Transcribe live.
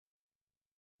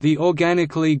The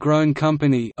Organically Grown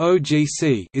Company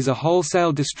 (OGC) is a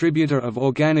wholesale distributor of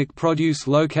organic produce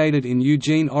located in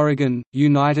Eugene, Oregon,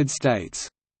 United States.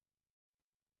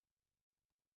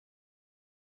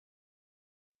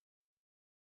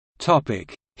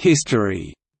 Topic: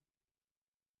 History.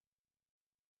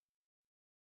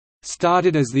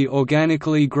 Started as the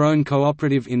Organically Grown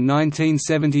Cooperative in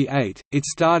 1978, it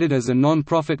started as a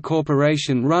non-profit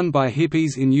corporation run by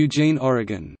hippies in Eugene,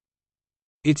 Oregon.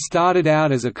 It started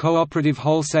out as a cooperative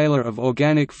wholesaler of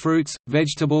organic fruits,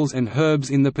 vegetables and herbs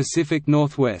in the Pacific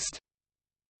Northwest.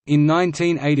 In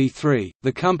 1983,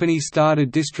 the company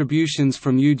started distributions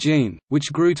from Eugene,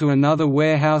 which grew to another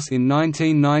warehouse in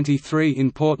 1993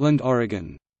 in Portland,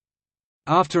 Oregon.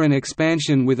 After an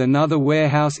expansion with another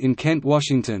warehouse in Kent,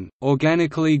 Washington,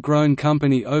 Organically Grown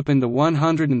Company opened a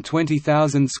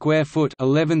 120,000 square foot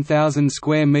 (11,000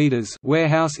 square meters)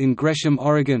 warehouse in Gresham,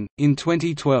 Oregon, in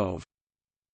 2012.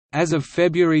 As of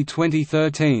February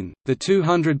 2013, the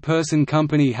 200-person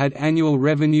company had annual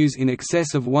revenues in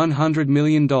excess of $100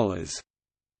 million.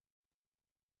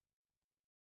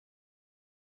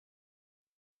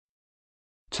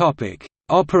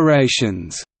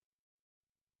 Operations.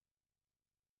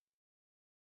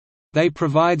 They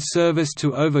provide service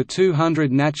to over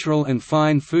 200 natural and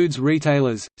fine foods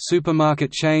retailers,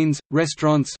 supermarket chains,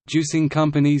 restaurants, juicing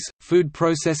companies, food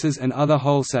processors and other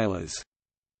wholesalers.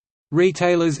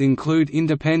 Retailers include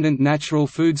independent natural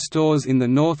food stores in the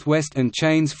Northwest and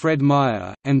chains Fred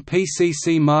Meyer, and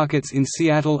PCC markets in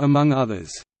Seattle among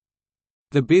others.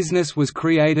 The business was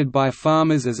created by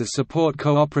farmers as a support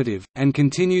cooperative, and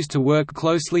continues to work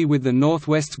closely with the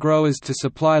Northwest growers to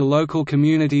supply local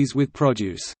communities with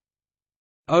produce.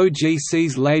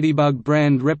 OGC's Ladybug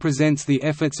brand represents the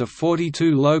efforts of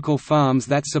 42 local farms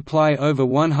that supply over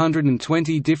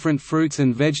 120 different fruits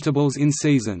and vegetables in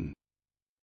season.